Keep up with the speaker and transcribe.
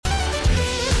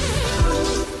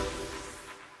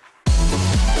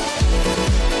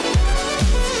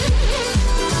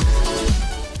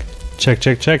Check,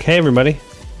 check, check. Hey, everybody.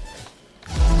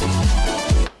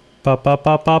 Pop, pop,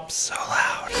 pop, pop. So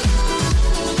loud.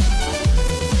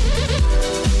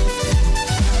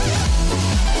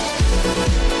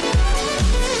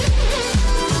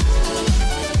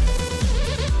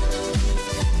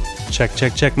 Check,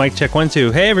 check, check. Mic check 1,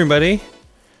 2. Hey, everybody.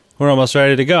 We're almost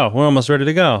ready to go. We're almost ready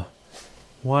to go.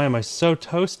 Why am I so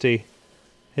toasty?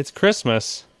 It's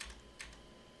Christmas.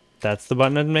 That's the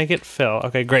button to make it fill.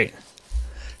 Okay, great.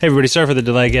 Hey, everybody. Sorry for the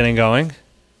delay getting going.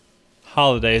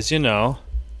 Holidays, you know.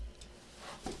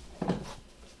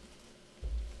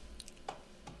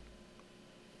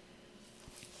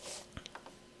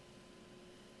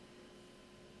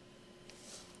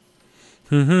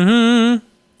 You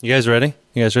guys ready?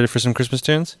 You guys ready for some Christmas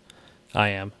tunes? I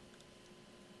am.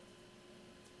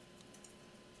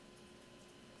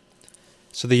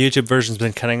 So the YouTube version's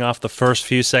been cutting off the first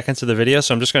few seconds of the video,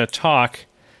 so I'm just going to talk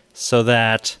so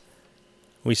that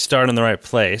we start in the right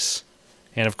place.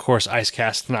 And of course,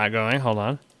 Icecast's not going. Hold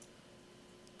on.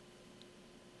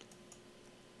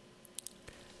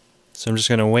 So I'm just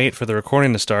going to wait for the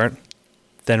recording to start.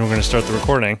 Then we're going to start the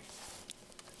recording.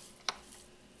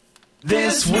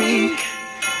 This week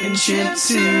in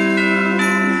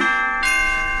Chiptune.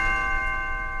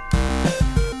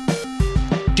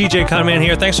 DJ Conman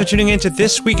here. Thanks for tuning in to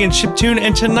This Week in Chiptune,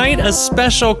 and tonight a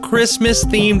special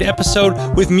Christmas-themed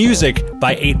episode with music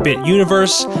by 8-Bit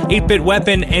Universe, 8-Bit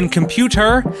Weapon and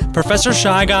Computer, Professor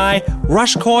Shy Guy,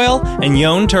 Rush Coil, and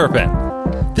Yon Turpin.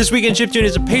 This Week in Chiptune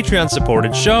is a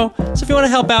Patreon-supported show, so if you want to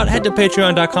help out, head to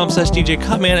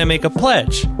patreon.com/DJCutman and make a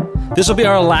pledge. This will be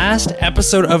our last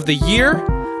episode of the year.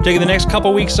 Taking the next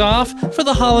couple weeks off for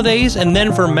the holidays and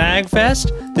then for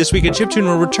MagFest. This Week in Chiptune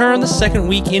will return the second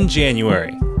week in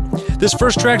January. This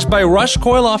first track's by Rush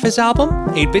Coil off his album,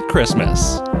 8-Bit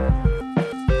Christmas.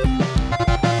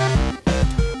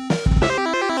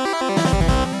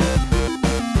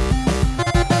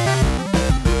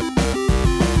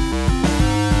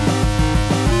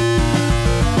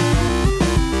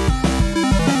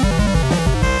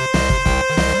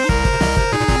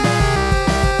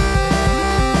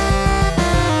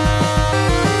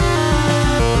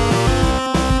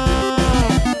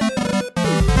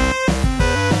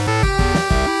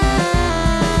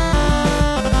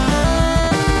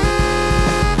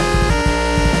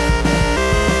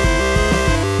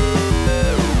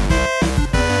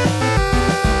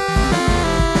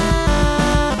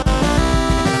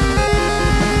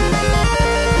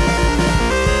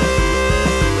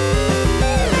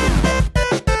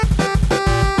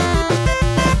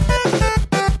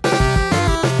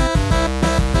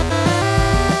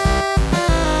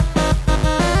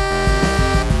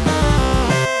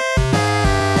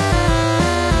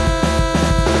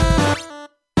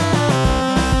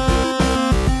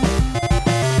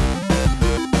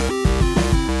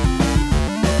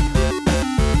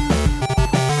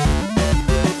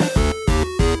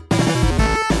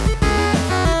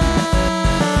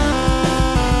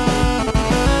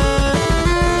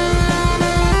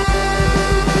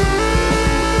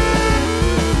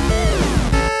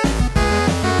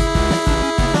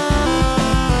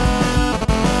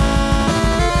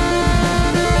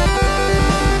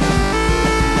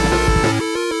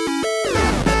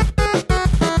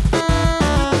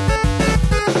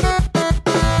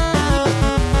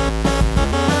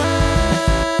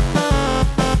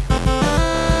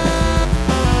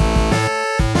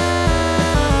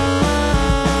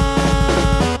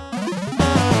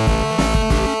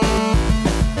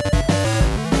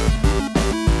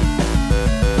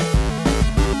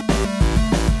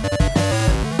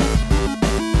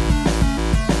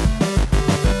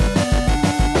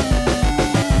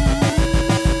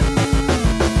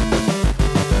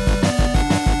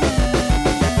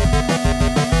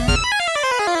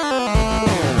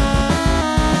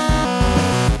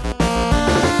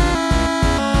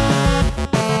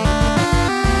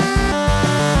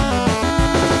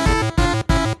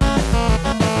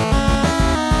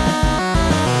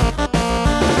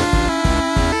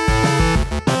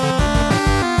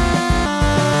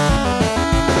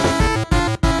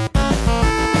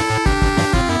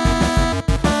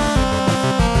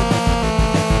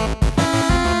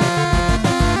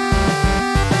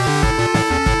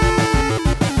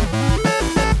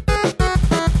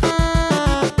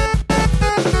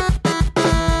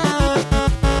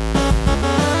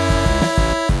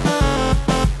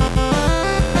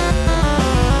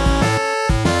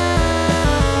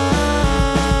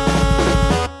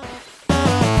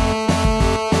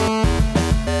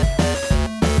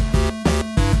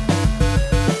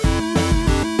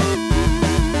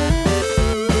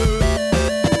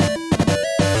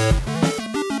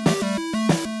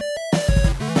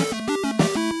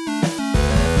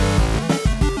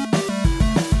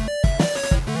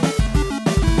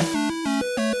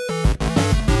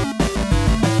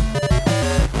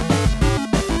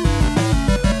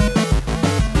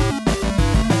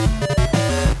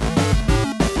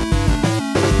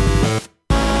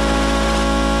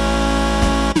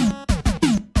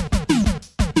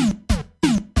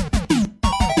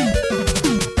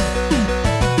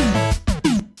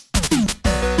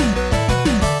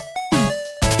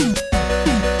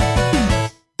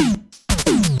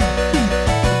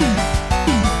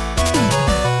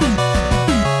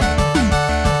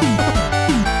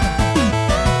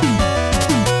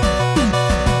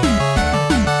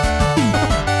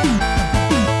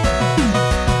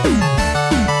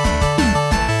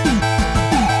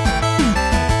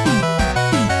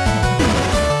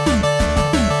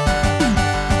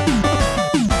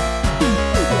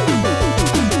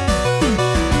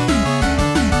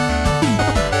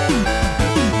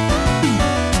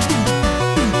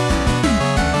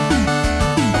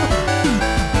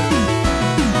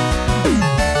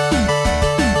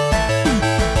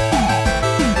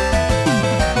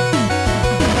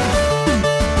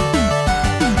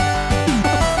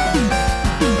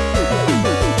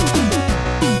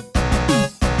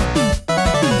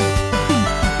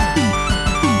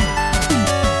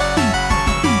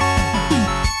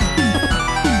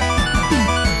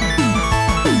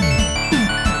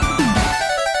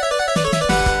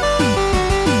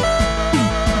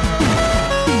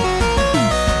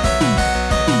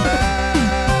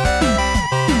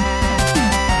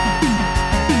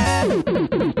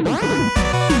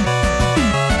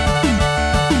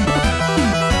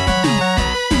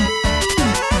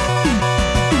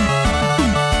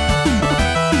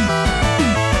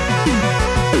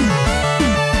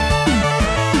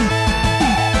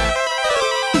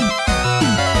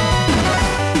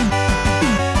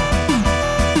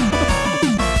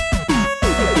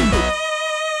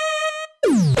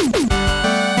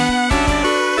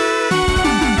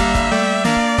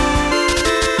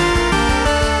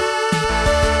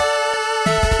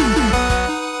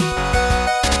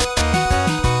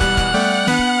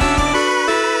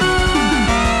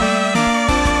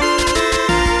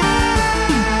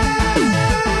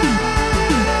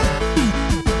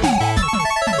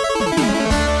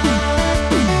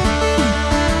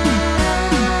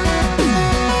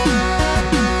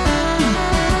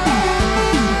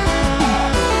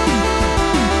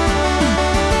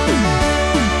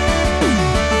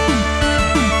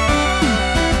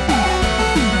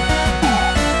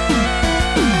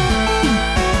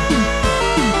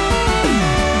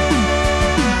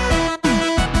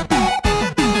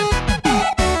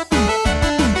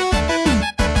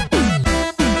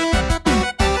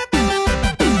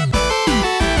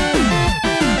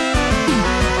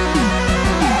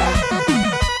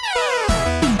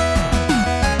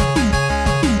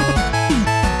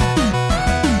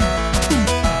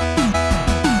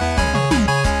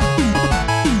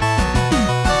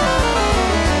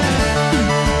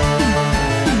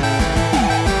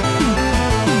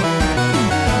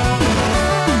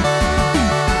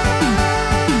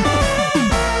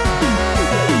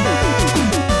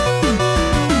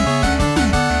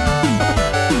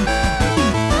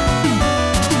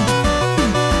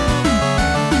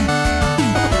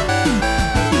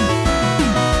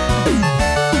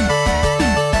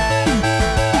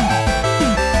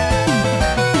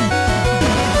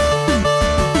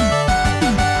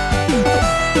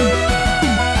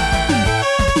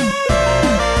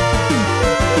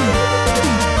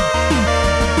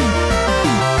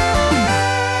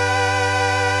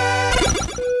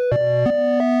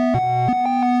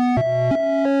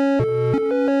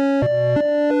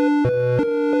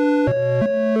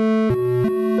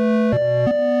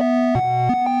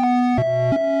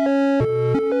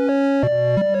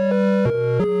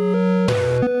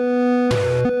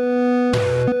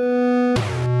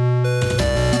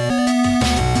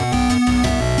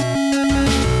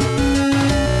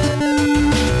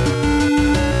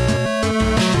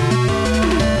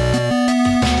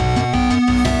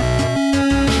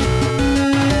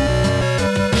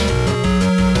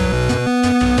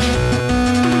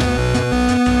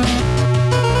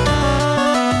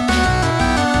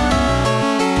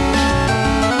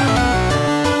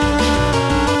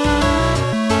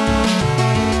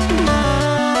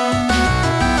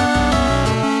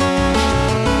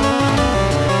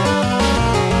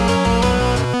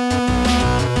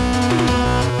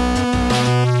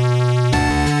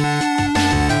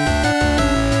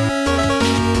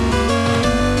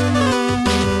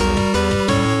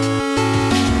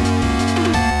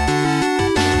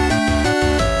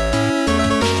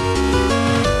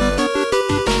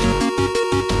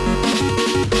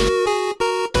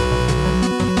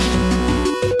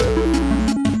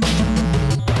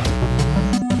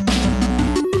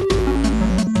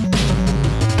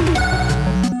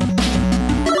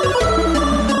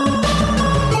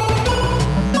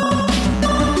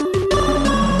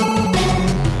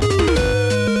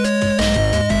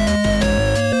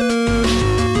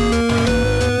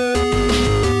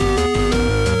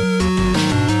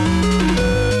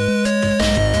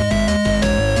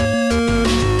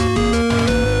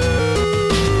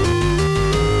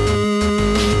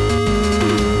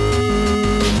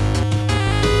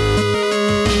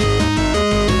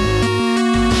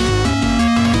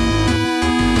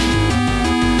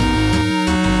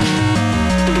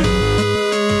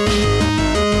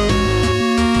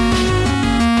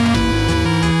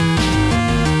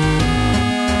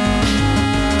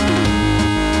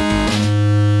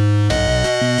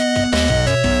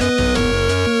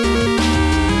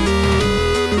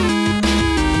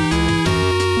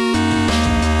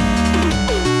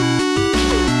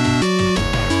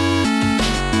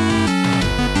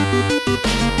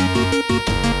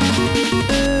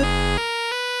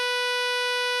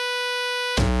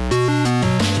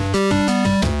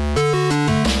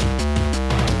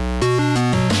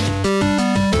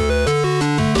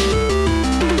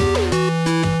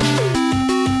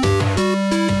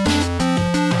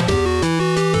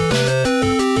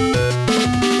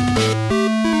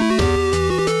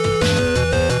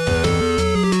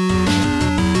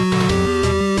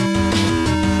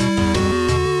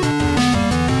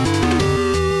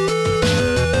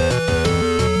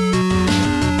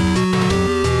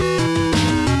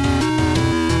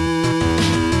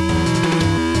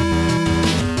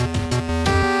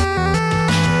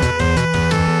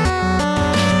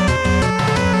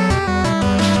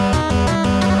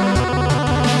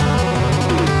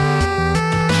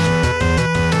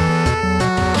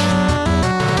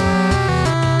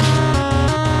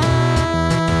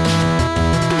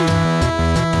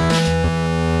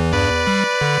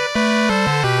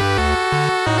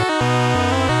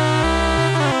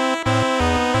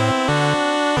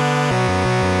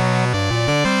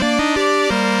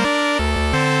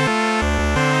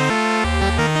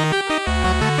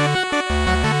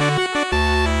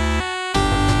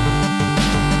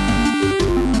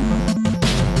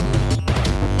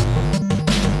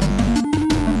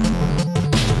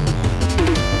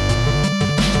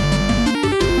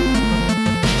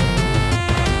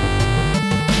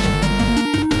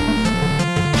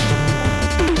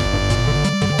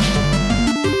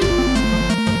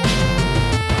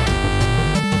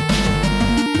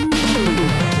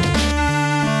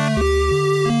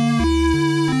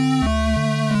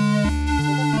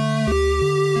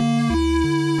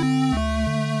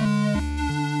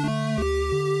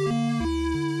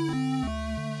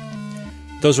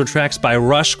 Those were tracks by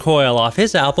Rush Coil off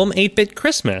his album 8-Bit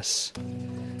Christmas.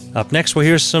 Up next, we'll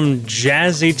hear some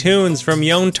jazzy tunes from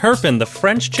Jon Turpin, the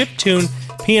French chiptune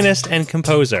pianist and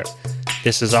composer.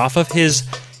 This is off of his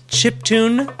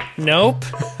Chiptune,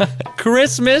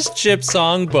 Christmas Chip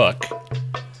Song book.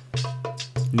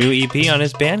 New EP on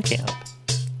his Bandcamp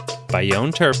by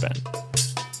Jon Turpin.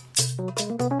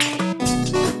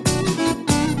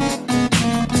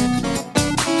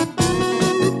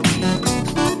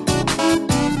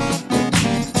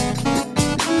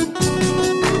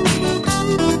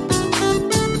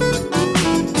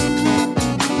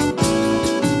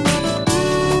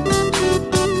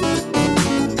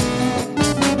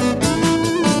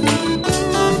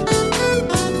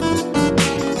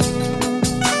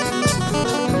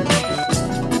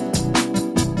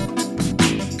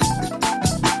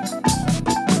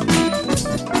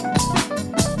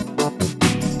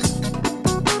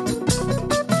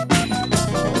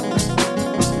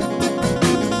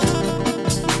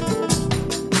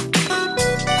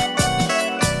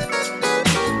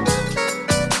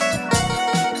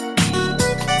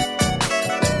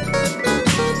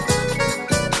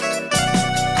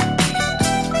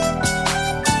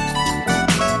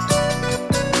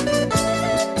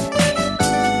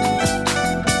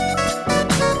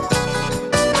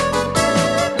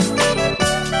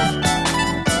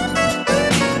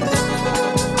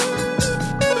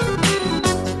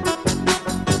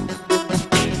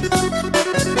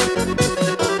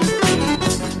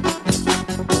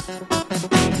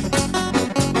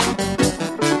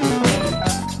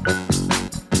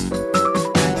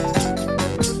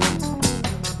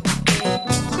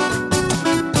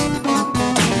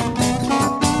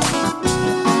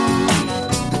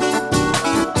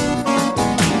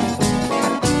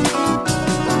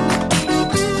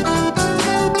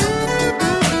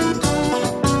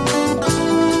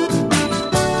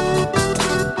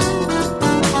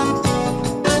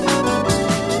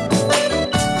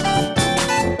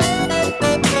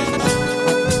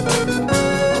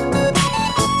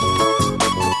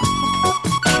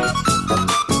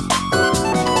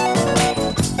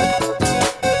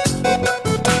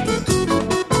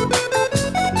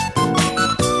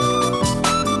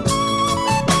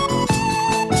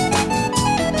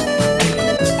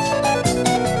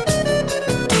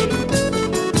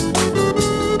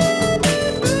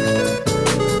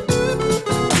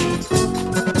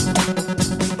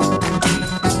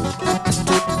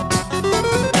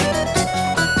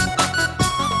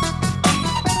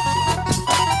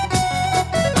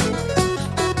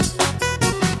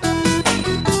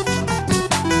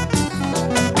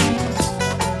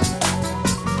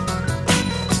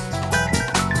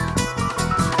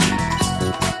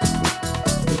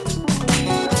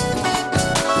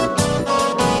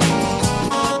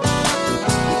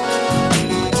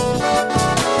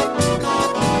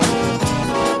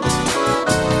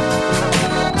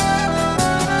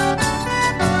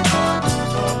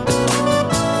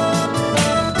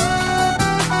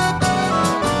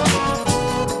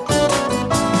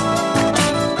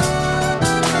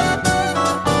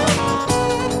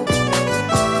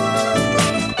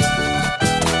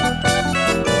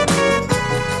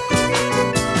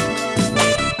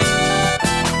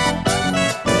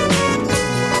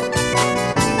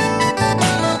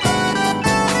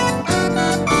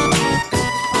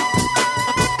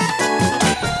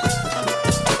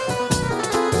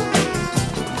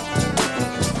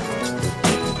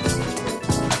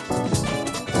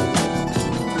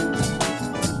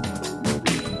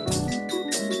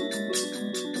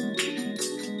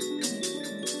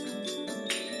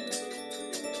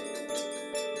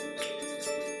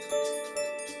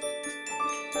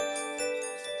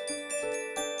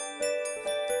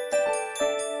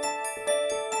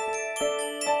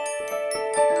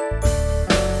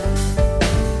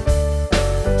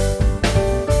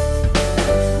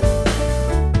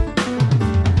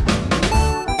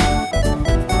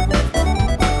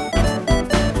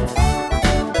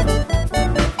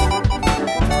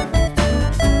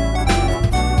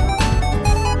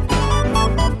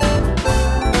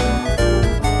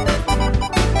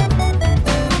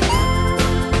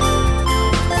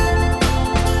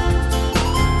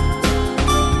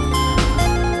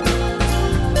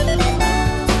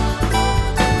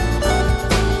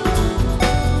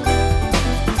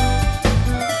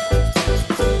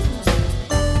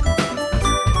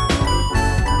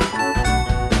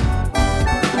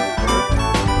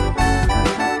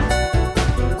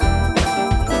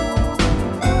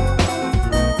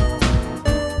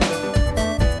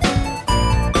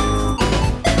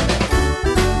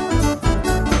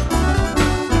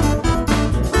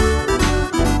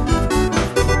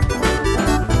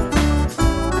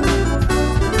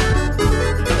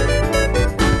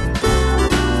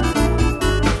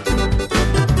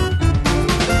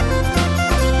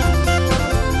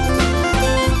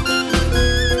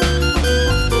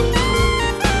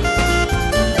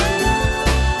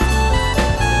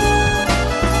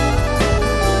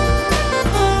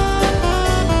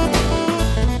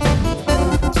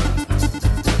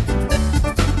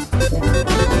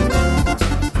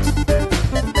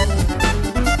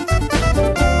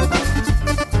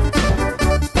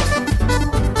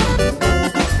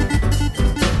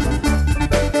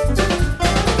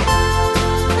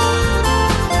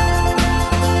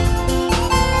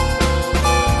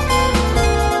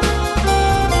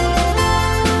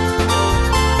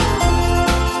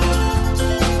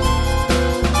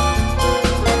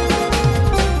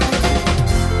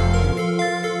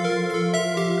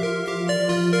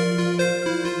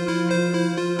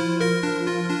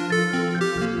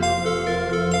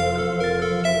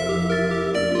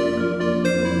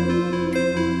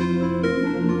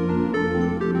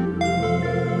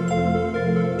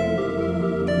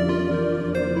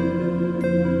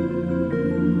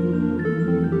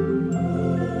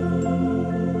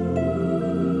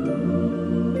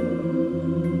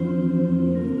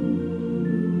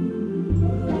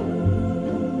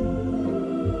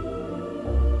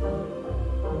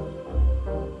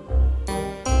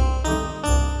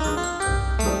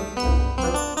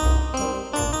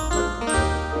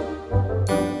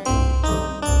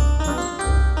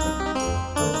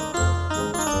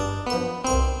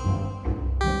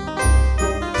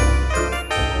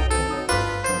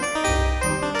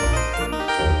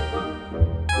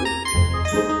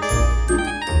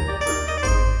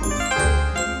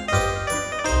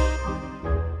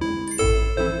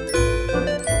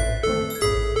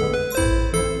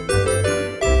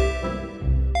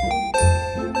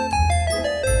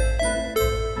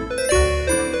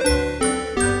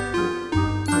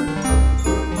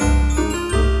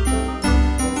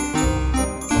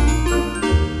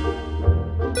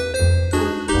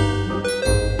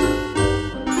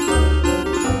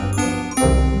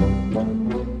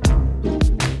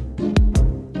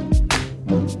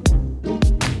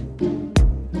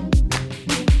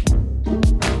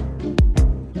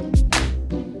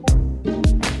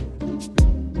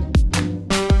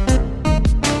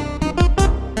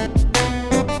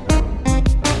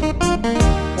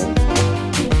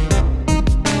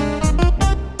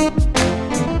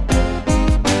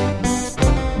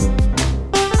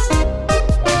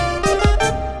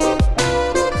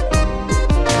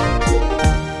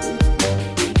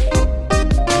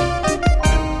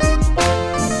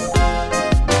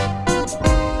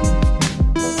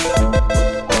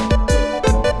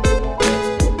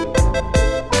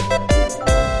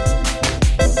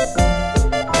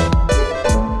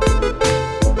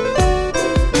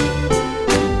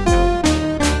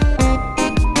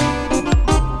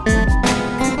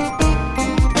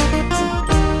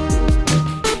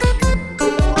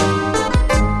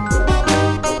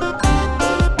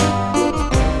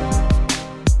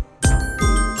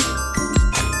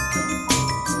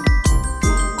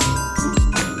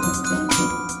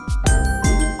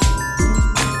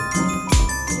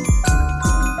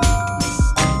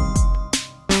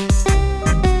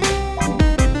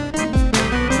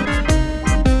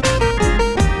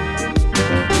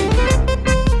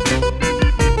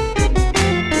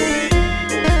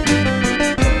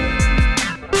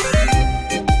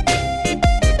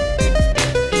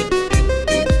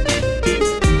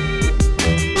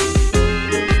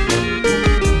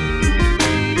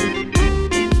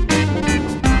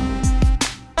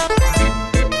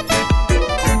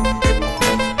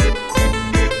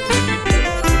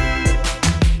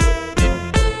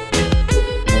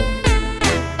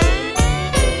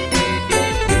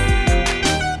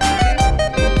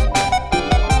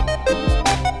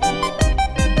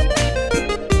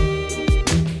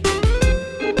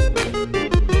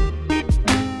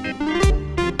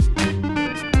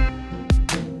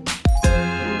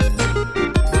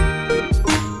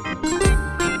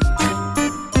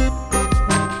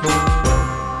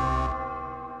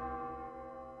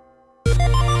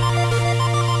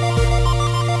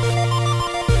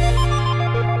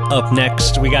 Up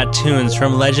next, we got tunes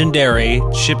from legendary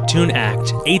Chiptune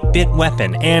act 8-Bit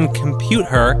Weapon and Compute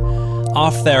Her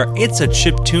off their It's a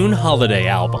Chiptune Holiday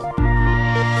album.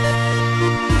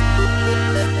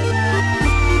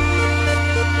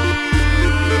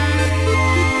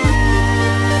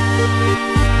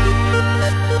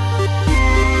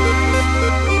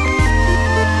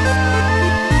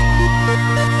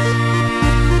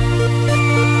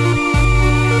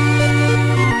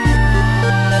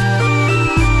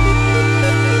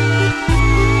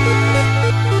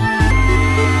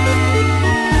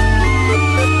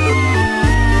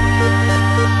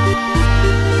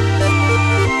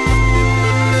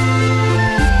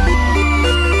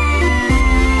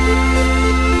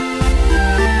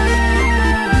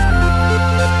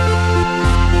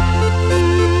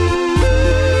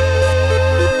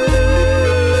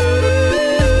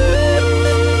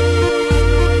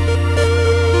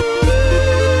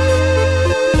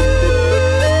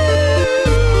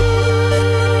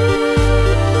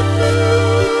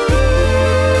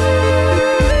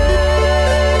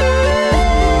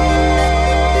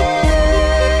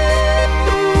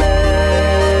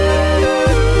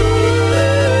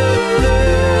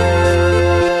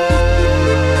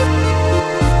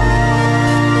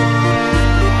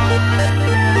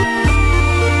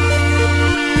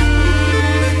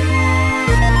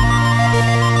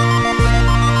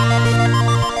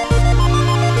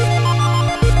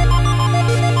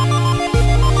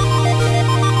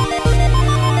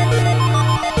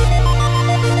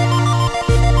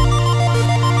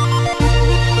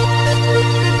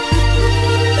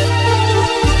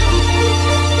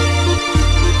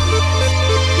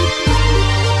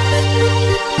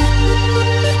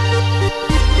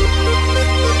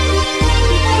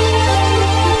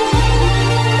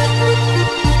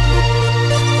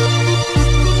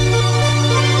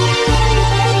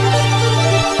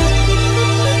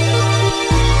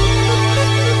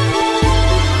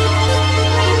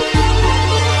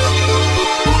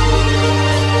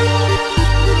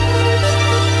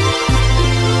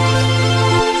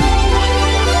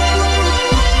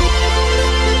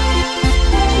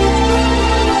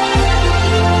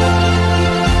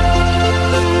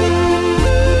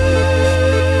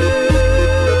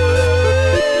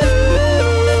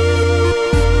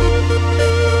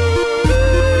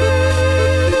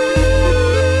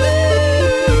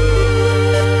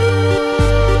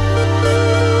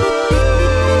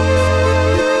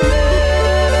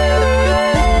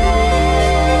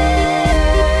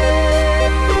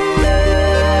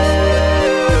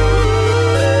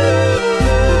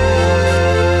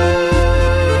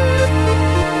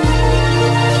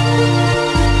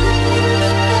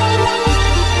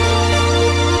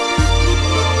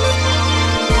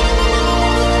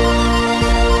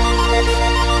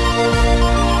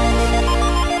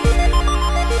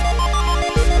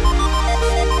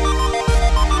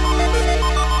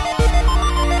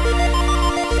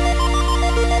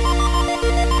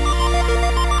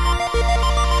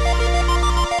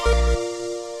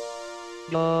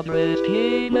 Rest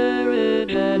ye merry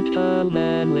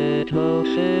gentlemen, let no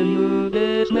sin you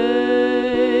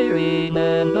dismay.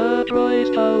 Remember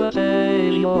Christ our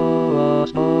Savior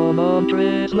was born on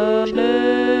Christmas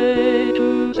Day,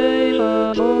 to save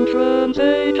us all from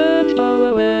Satan's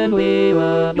power when we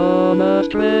were born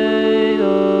astray.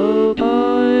 Oh,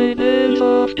 tidings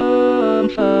of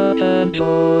comfort and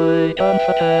joy,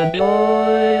 comfort and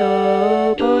joy.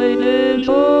 Oh, tidings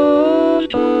of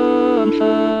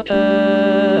comfort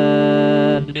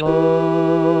and joy.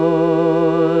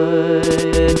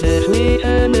 In this sweet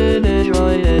and in his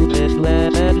joy, in this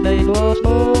blessed babe was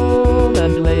born,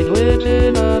 and laid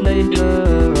within a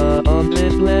manger upon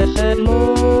this blessed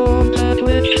morn, at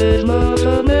which his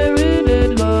mother Mary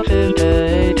did not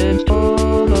intake in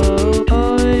scorn. Oh,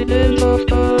 tidings of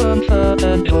comfort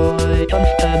and joy,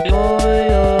 comfort and joy.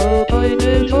 Oh,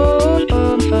 tidings of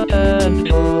comfort and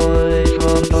joy.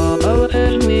 From God our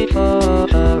heavenly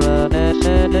Father, a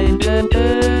blessed angel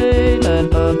came,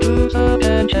 and unto the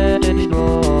enchanted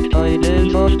brought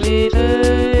tidings of the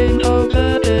same, how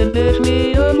that in this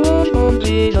me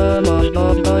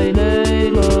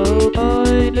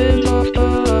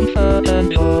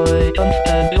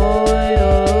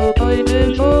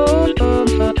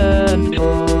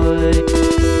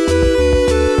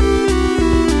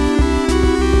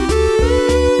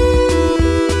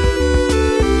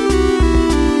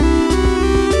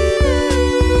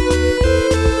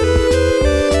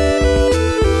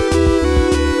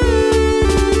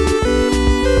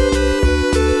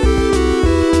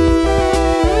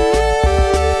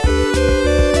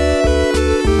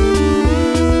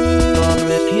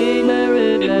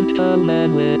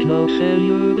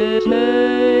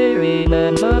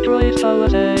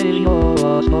Savior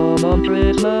was born on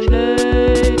Christmas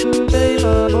Day to save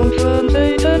us all from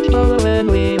Satan's power when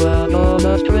we were gone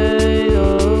astray.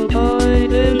 Oh,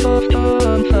 tidings of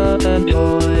comfort and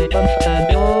joy, comfort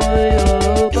and joy.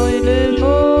 Oh, tidings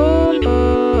of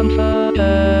comfort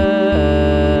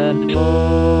and joy.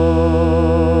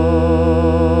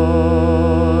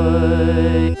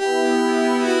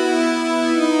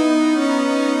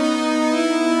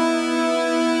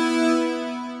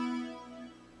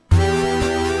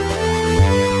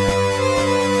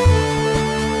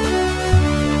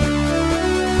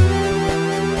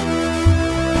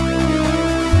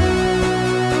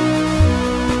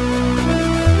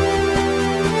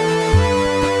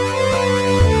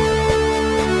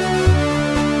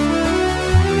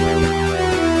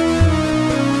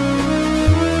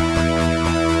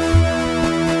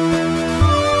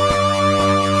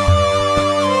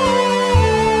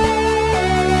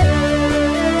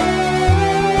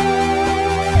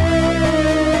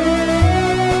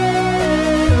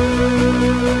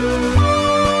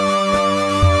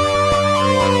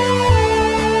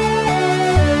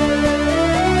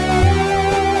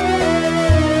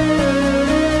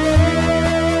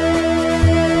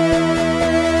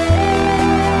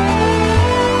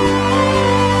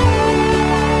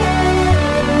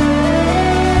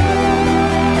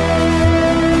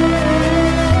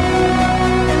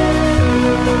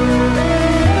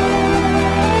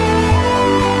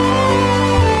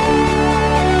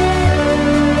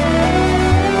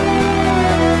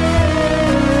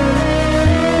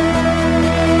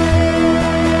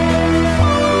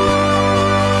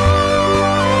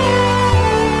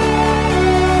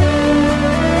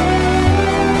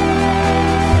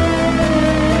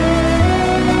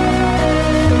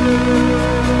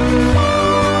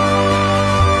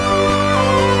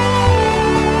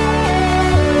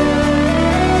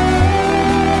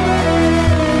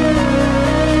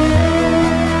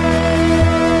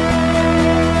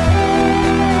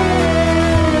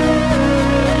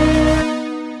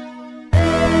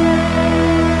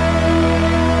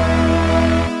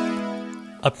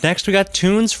 Up next, we got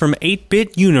tunes from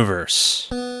 8-Bit Universe.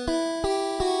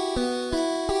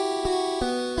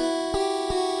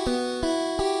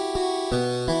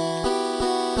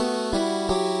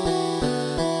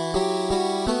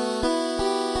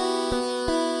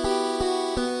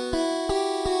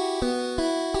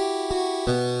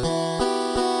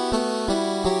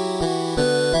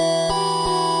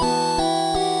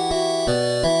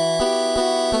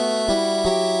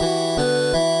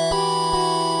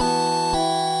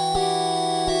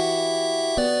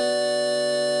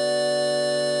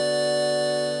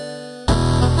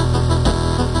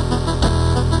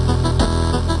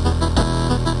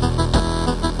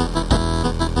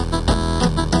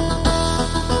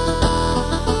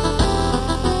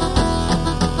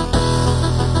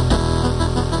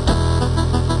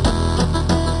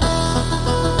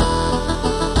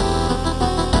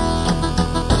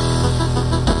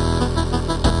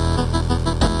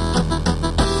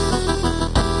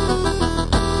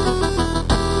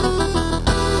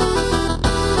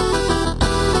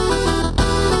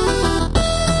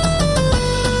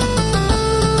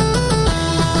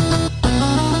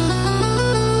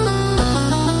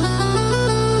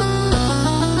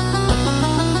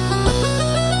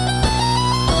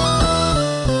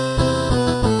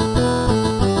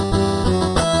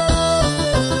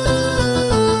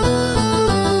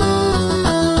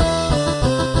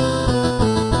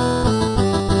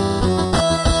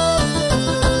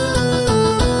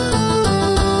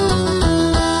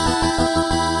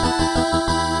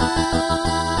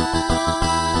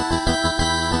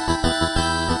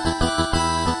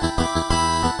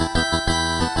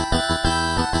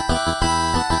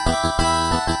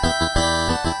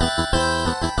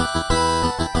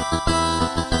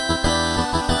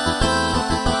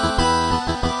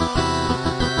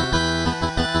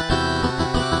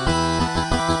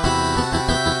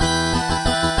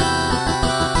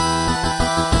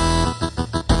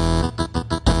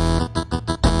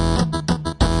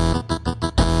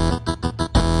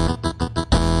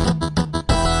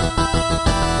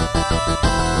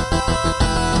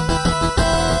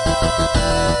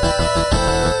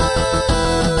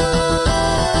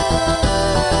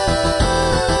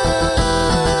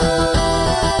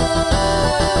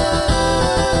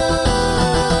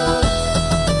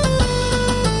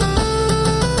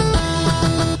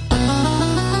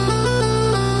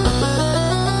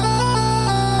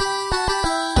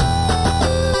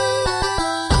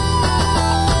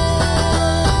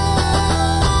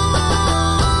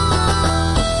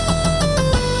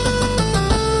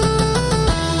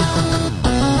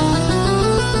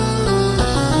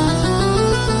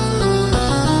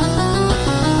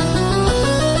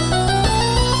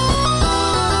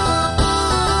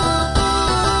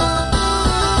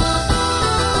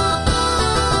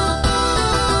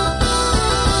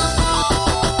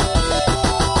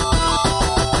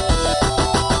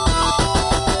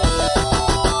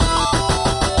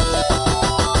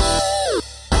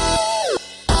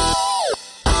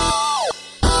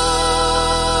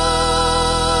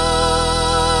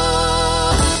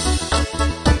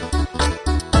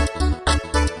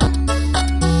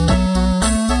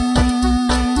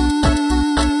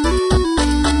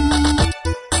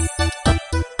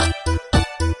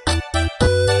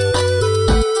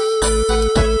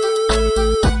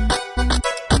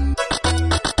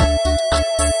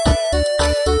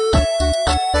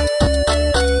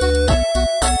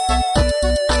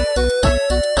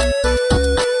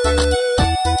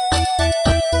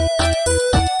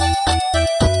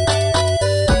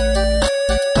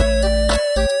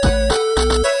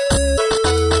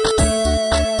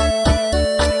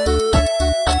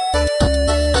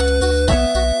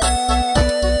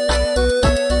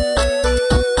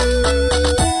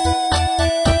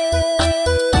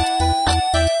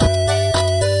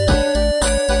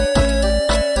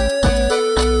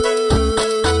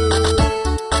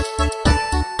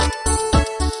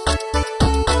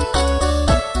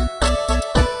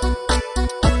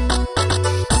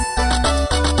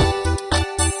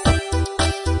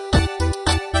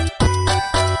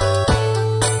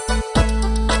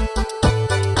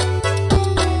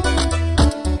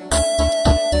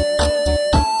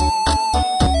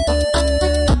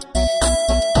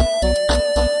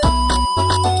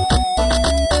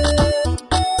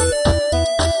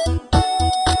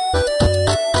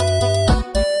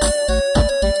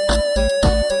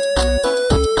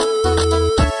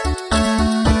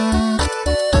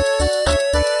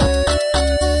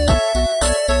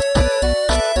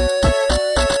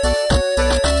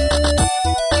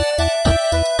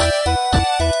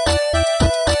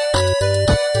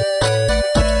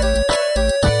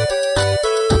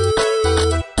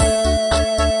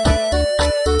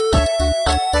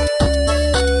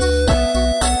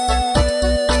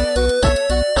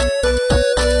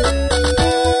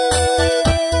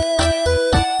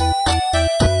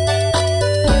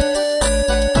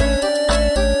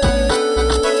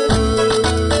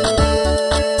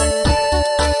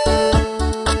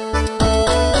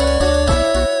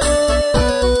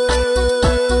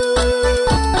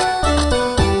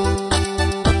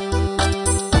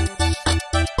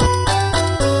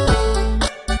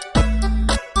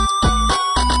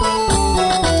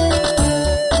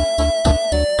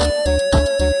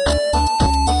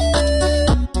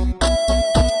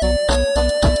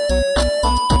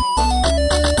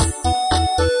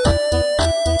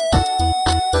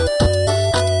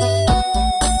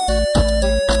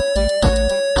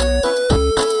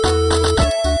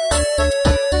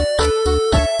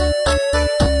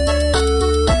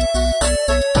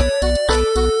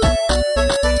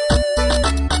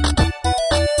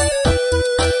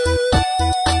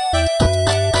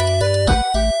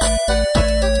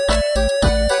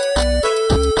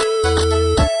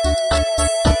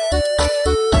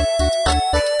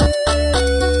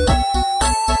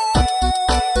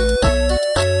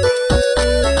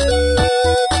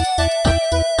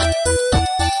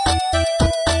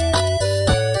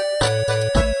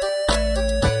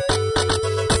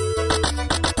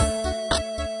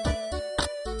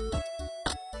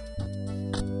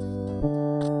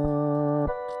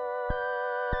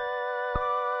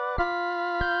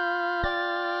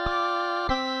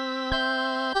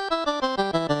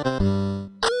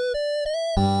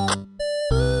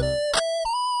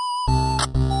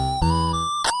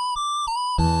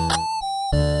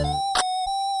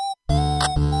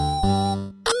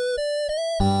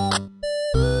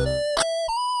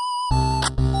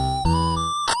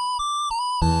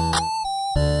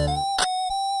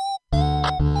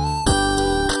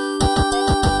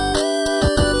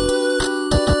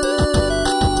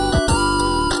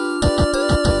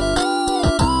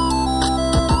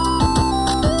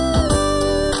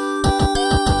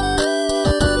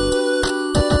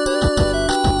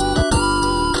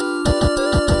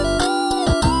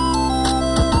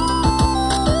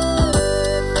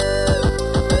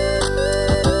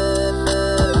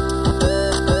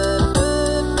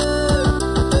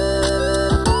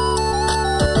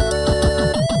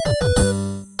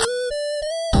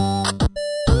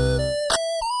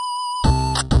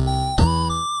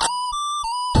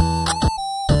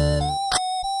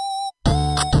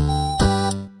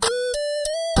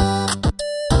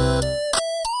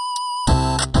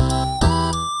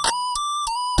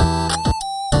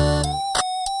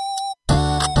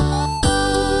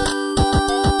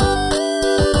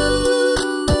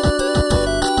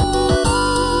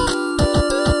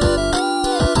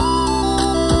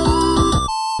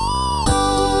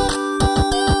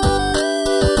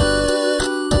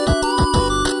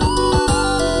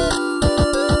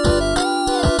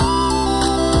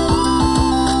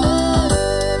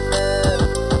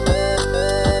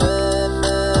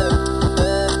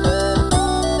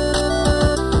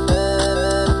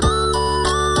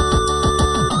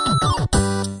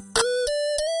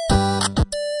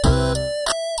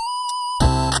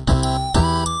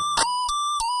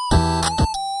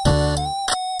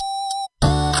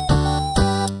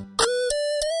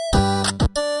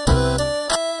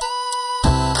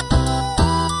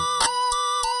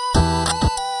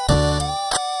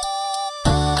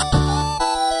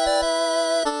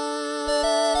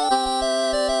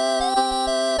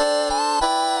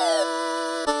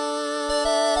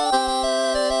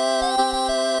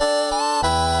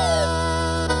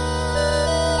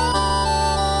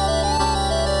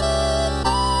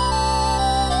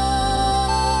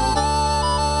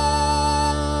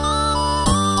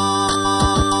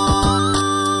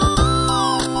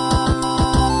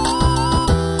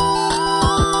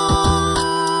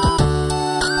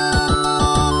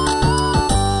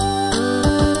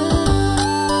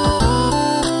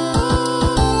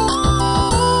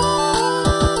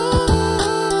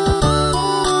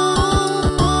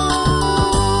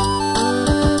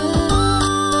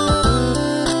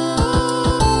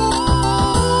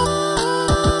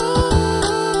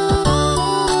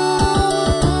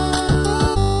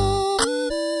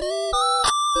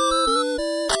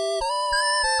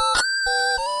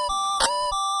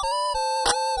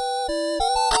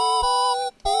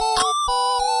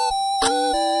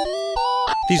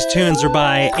 These tunes are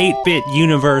by 8-Bit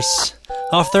Universe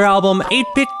off their album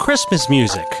 8-Bit Christmas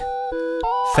Music.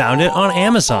 Found it on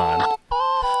Amazon.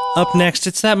 Up next,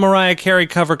 it's that Mariah Carey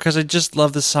cover because I just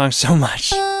love this song so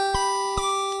much.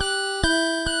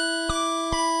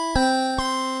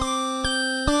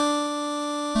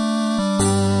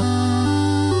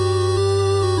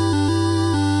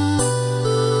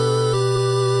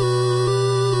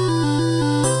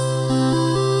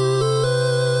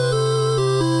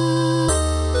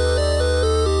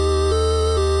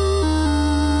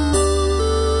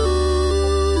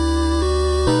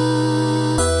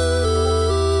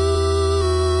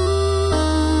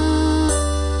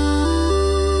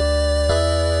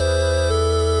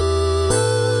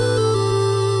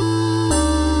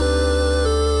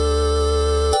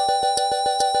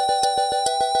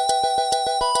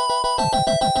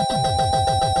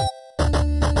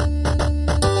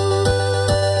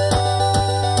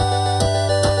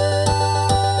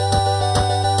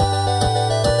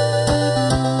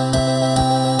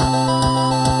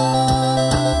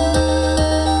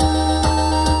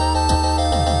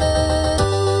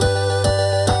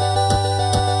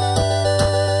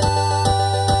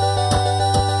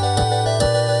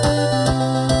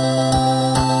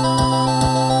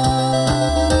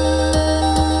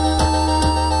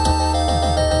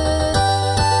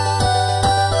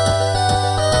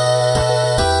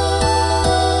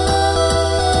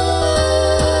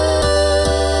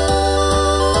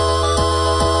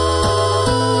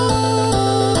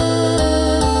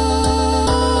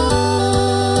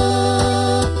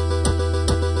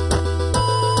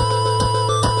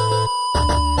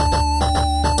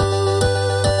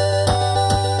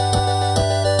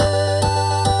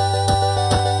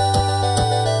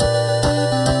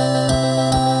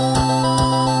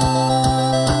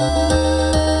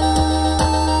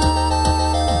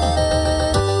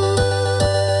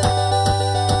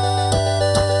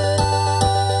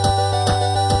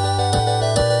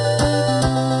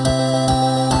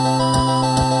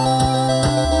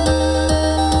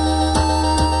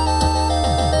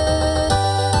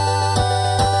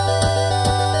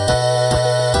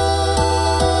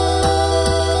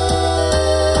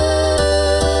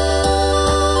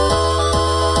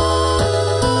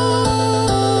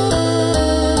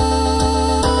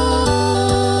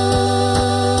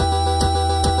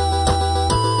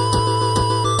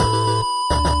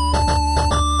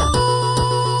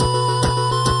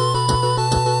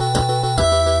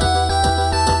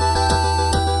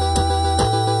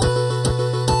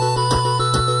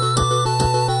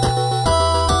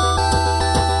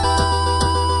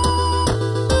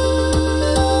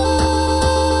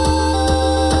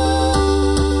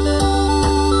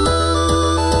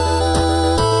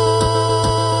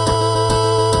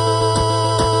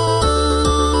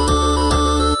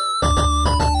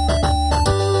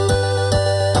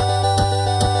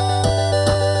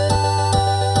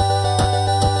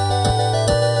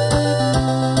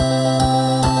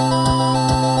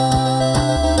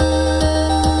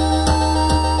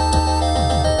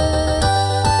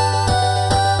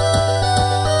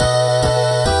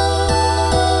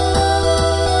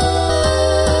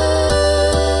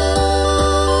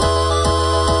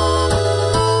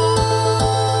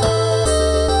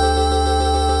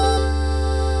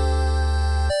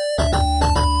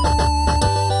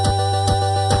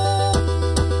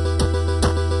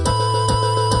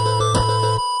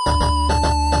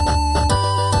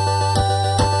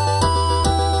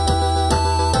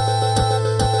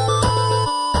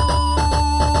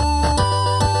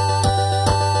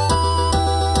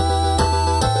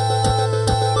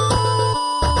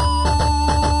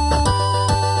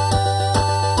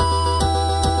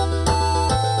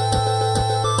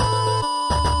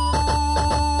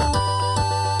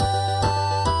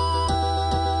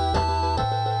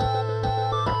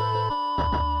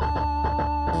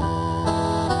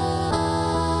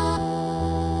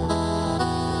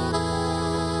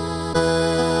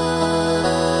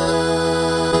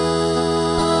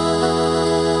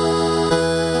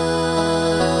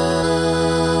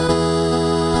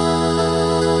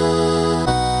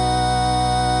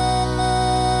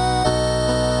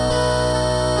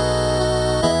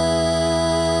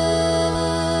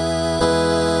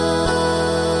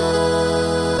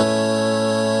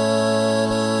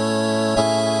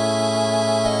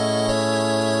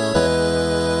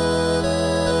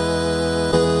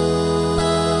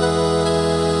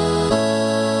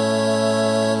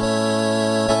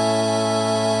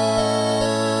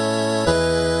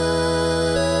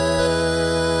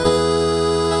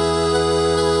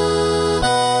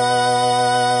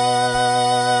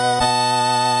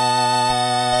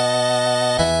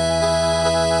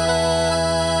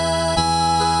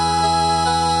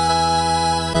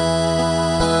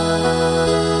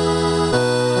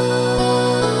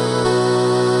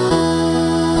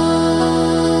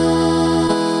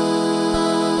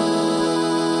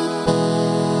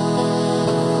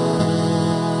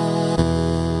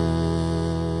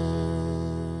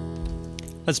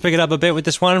 Let's pick it up a bit with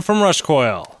this one from Rush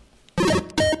Coil.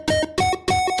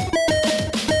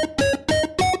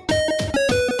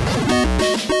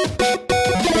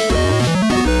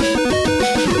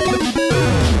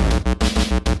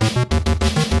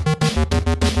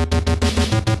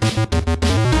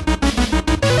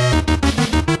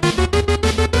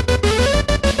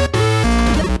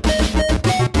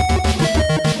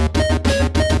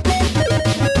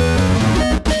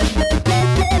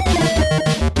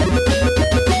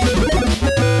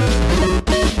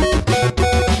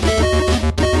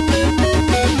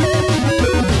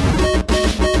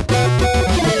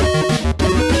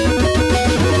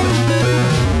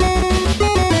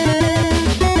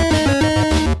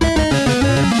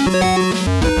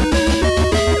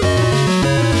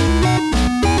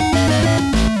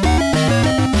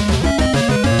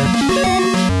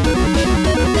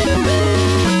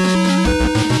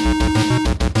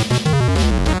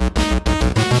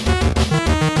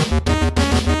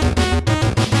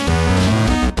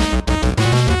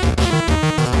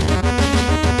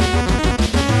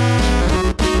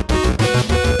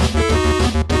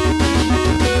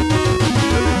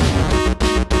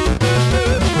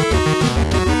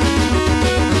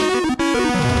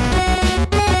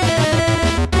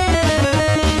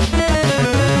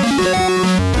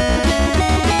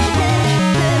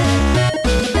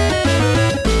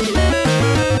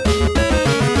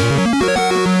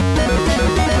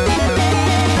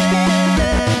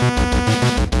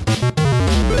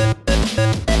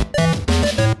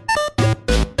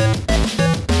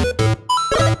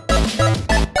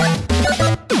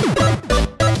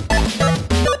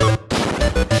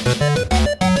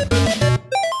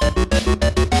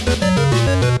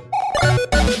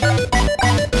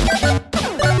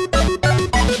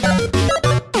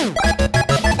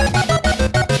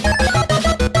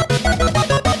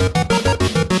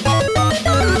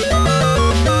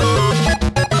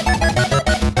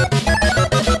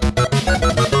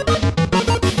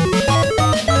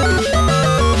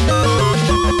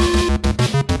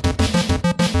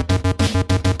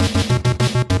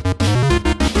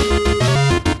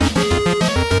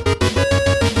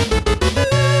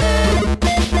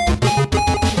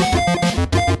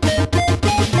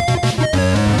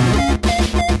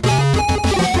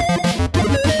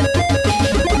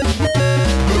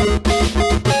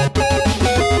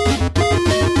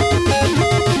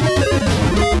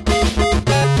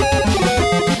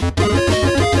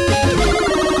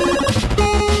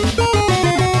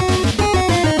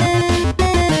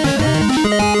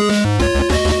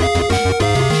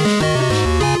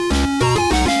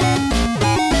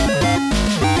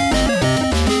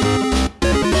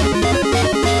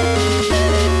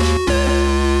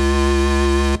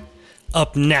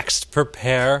 Up next,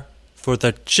 prepare for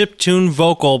the chiptune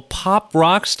vocal pop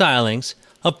rock stylings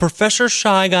of Professor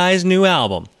Shy Guy's new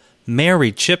album,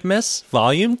 Merry Chipmas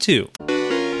Volume 2.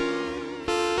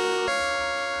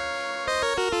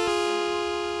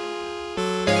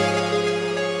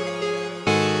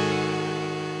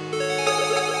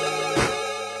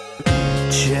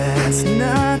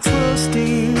 Chestnuts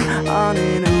roasting on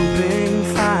an open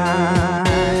fire.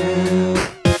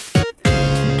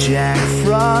 Jack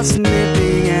Frost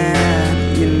nipping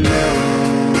at your nose.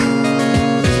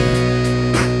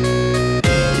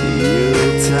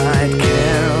 Yuletide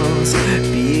carols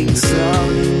being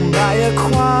sung by a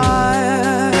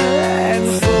choir, and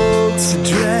folks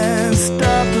dressed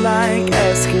up like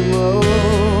Eskimos.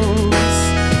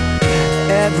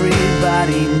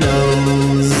 Everybody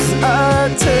knows a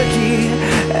turkey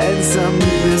and some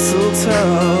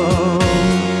mistletoe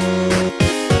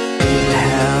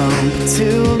help to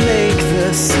make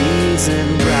the season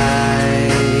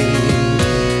bright.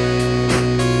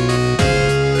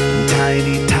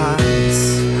 Tiny tots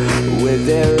with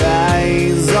their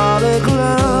eyes all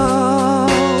aglow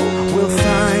will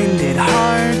find it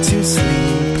hard to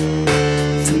sleep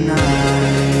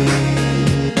tonight.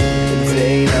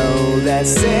 They know that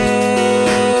Santa's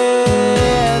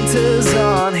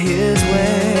on his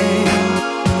way.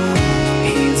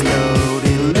 He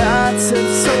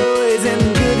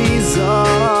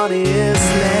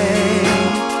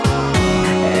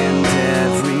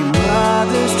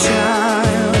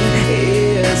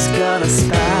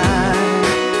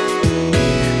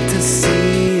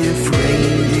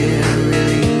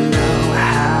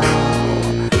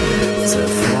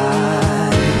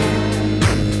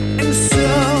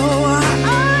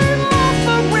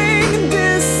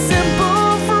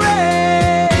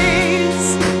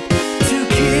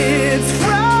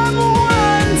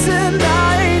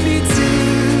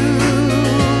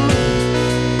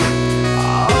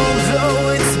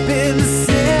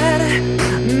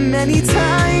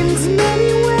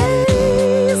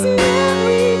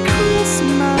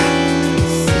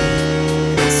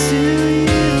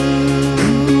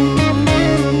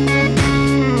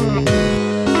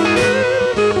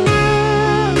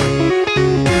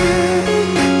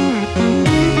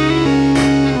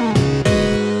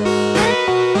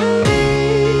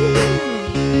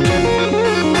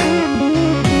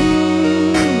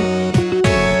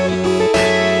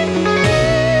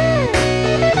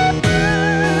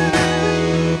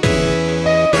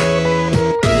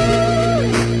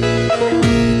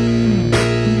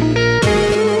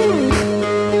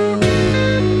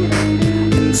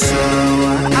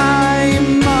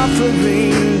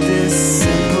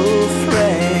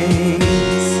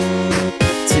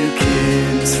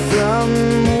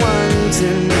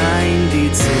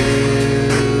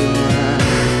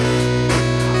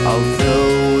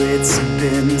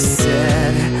been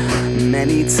said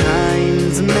many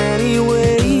times, many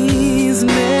ways.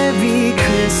 Merry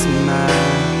Christmas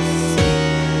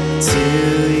to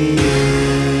you.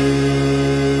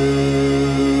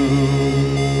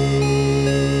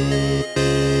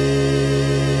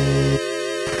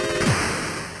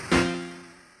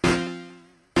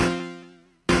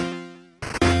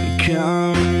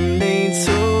 Come, they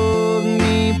told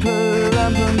me,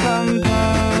 pa-rum-pum-pum-pum,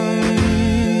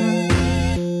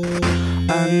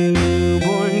 a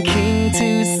newborn king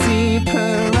to see,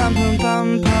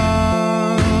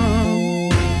 pa-rum-pum-pum-pum.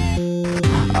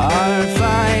 Our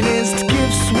finest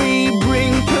gifts we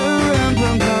bring,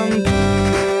 pa-rum-pum-pum-pum,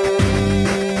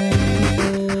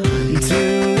 to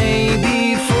lay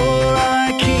before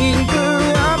our king,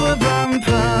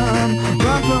 pa-rum-pum-pum-pum,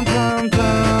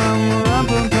 rum-pum-pum-pum,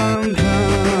 rum-pum-pum-pum.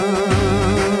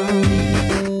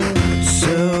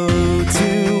 So to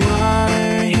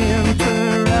honor him,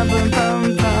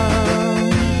 pa-rum-pum-pum-pum,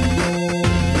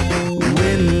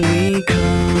 when we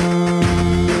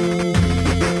come,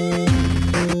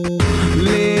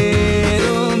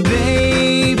 little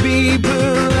baby,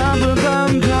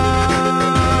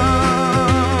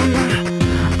 pa-rum-pum-pum-pum,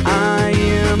 I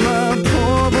am a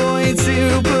poor boy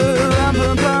too,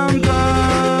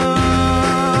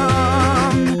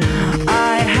 pa-rum-pum-pum-pum, I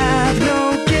have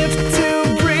no gift to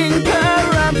bring,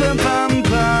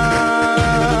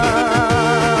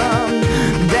 pa-rum-pum-pum-pum,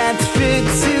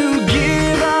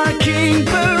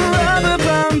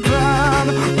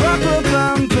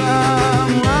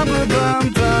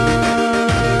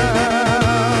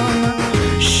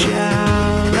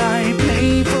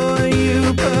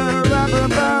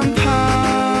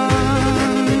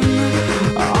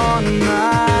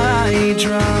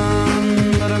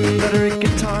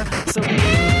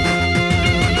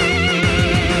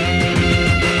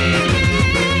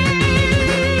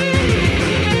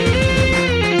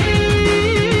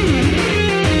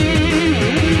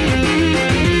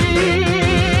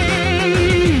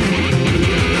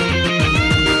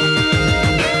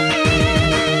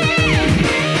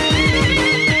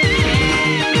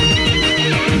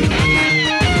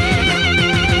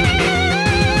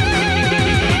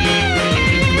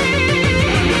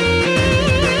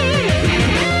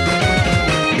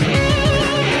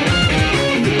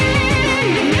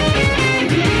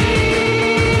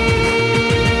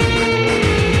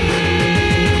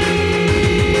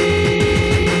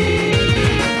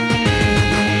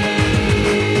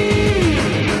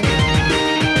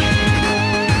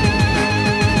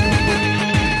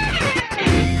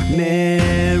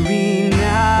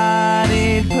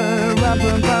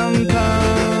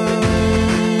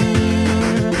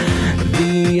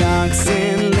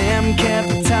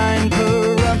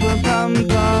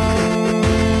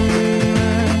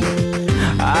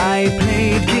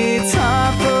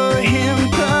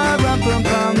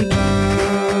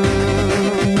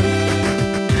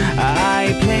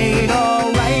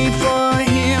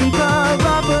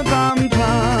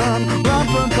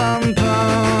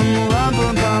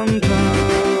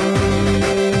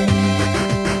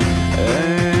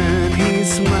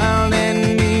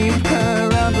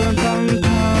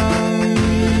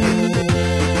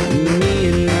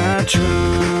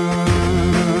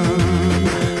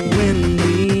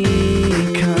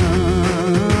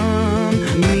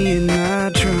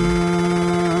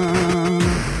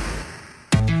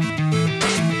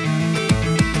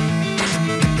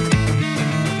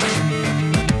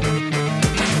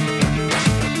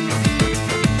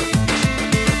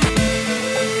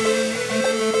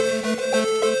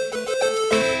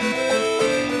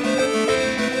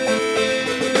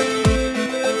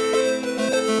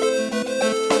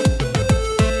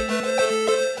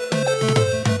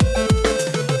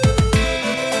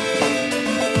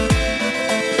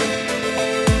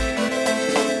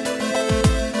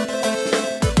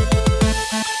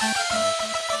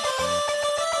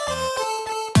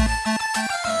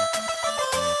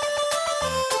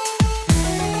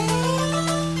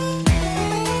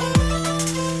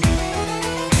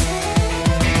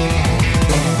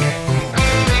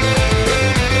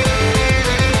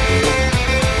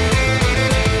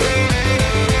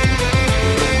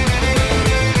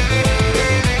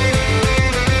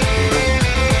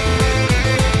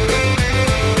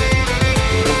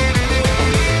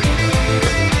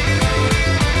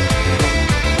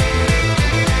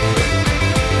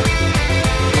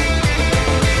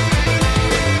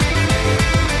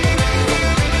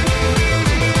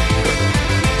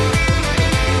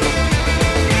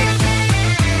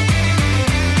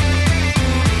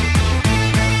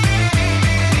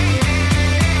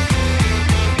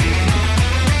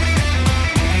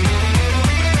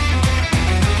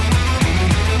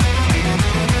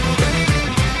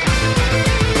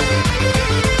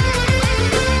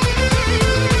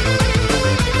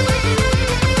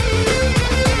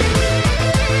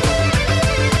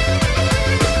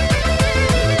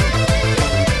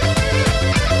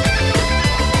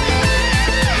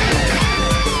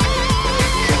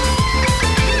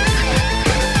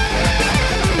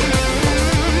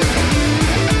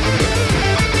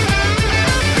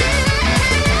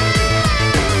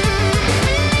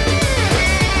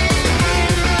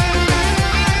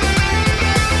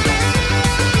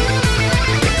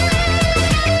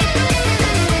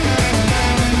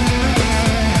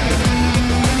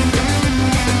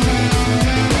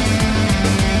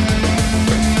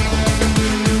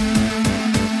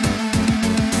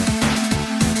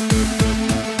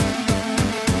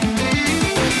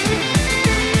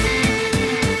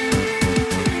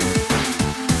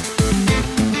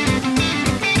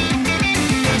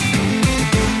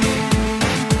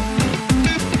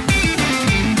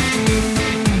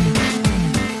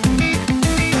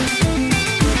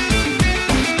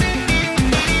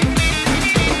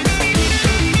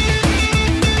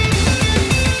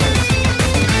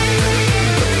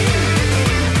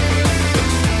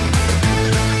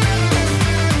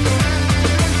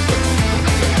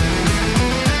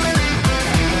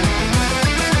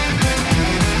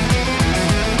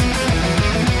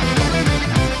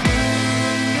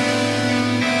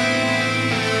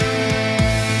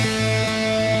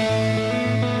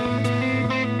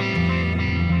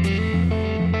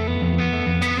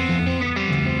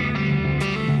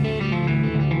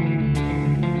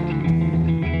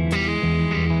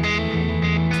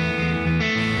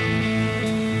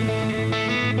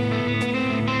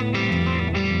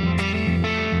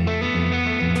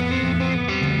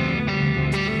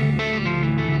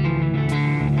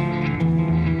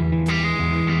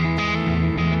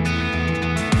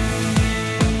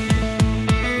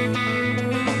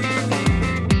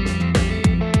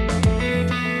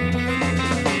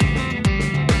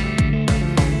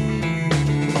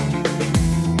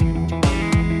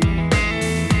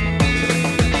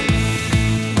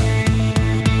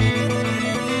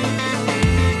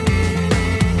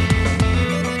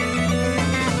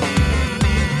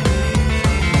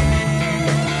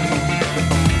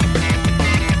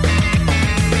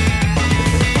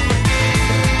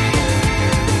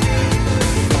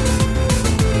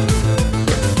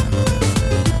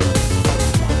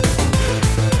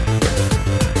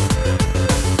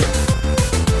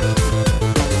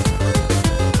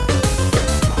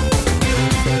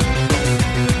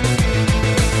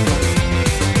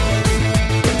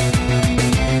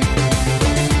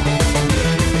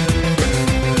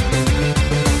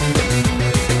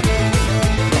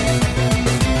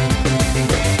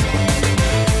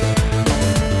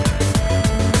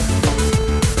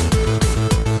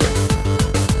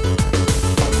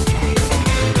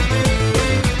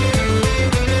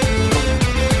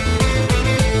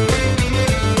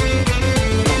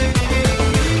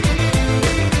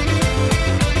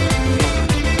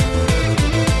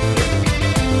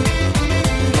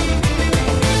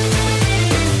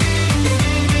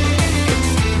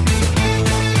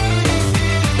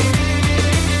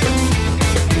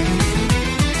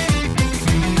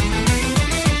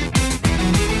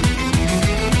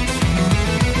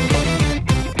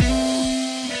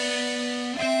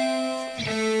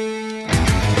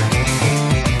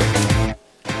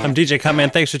 I'm DJ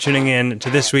Cutman. Thanks for tuning in to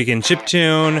This Week in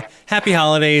Chiptune. Happy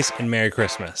holidays and Merry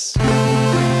Christmas.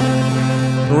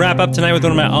 We'll wrap up tonight with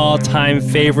one of my all-time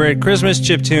favorite Christmas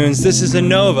chiptunes. This is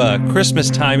Anova. Christmas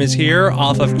Time is Here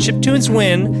off of Chiptune's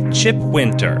win, Chip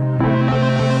Winter.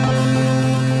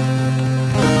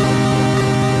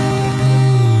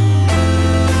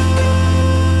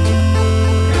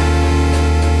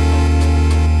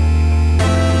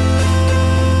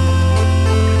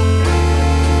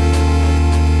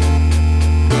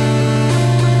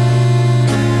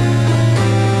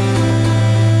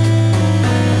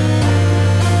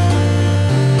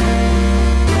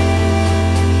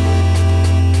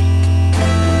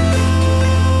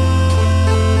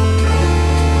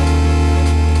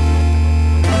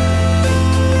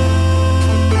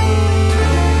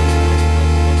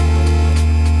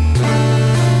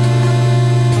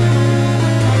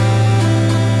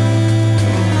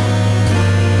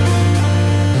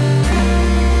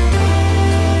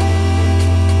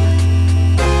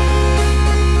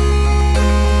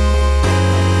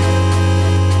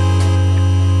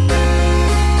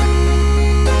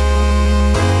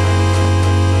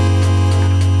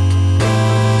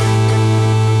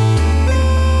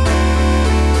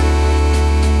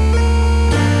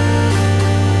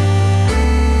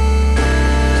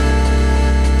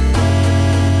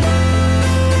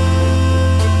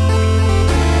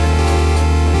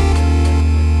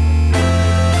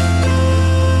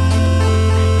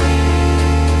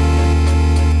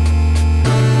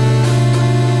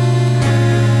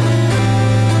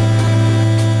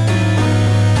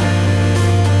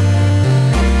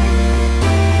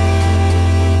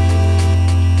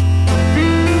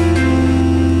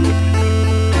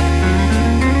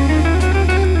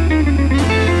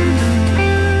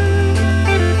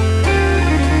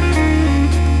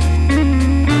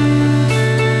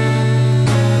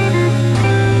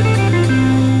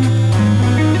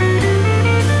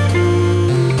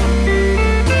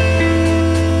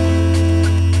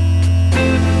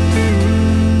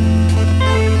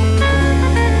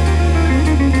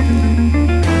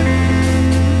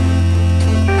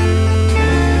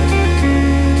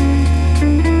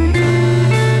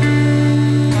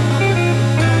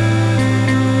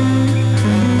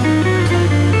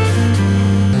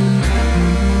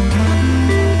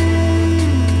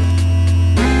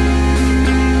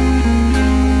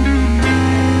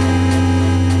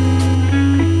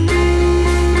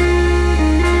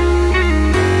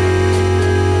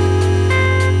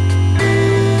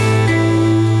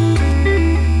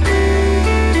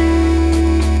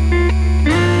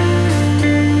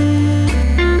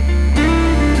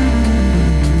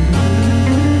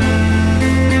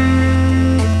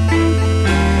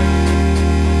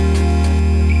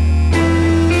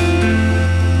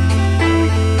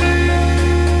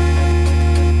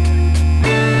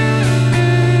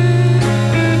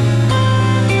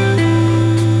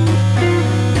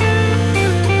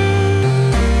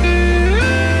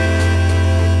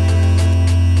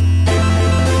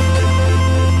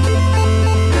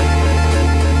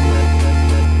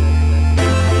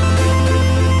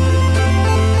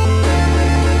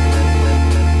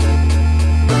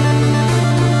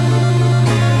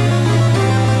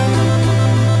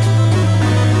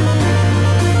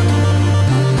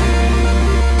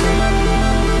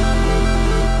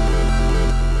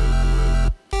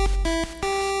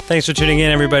 Thanks for tuning in,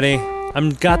 everybody.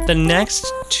 I've got the next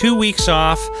 2 weeks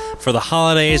off for the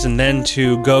holidays and then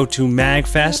to go to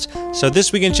MagFest. So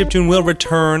This Week in Chiptune will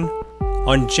return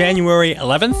on January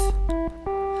 11th.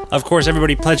 Of course,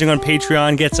 everybody pledging on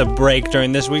Patreon gets a break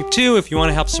during this week, too. If you want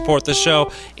to help support the show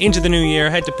into the new year,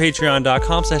 head to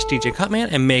patreon.com/DJCutman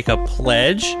and make a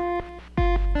pledge.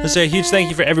 Let's say a huge thank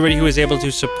you for everybody who was able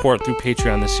to support through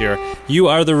Patreon this year. You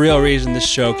are the real reason this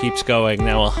show keeps going,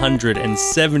 now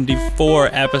 174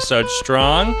 episodes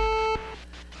strong.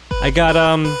 I got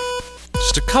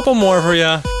just a couple more for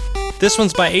you. This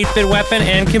one's by 8-Bit Weapon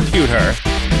and Compute Her.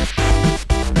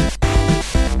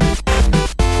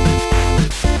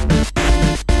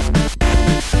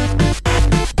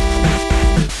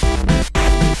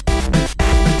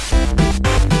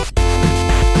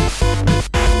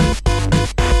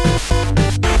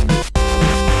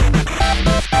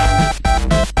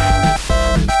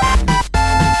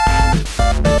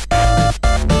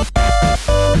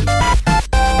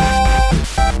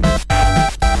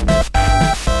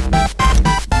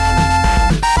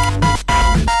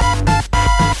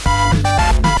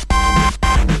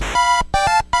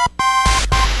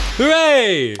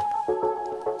 Hooray!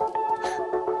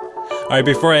 Alright,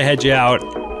 before I head you out,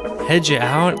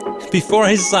 before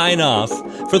I sign off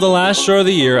For the last show of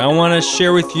the year, I want to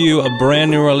share with you a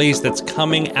brand new release that's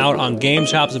coming out on Game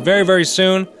Chops very, very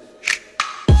soon.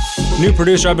 New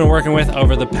producer I've been working with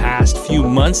over the past few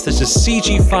months. This is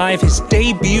CG5, his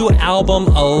debut album,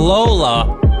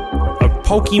 Alola, a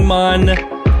Pokemon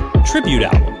tribute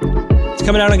album. It's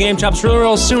coming out on Game Chops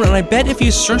real soon, and I bet if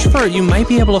you search for it, you might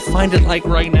be able to find it like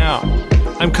right now.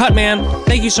 I'm Cutman.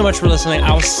 Thank you so much for listening.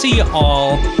 I will see you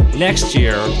all next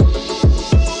year.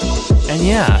 And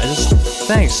yeah,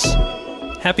 thanks.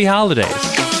 Happy holidays.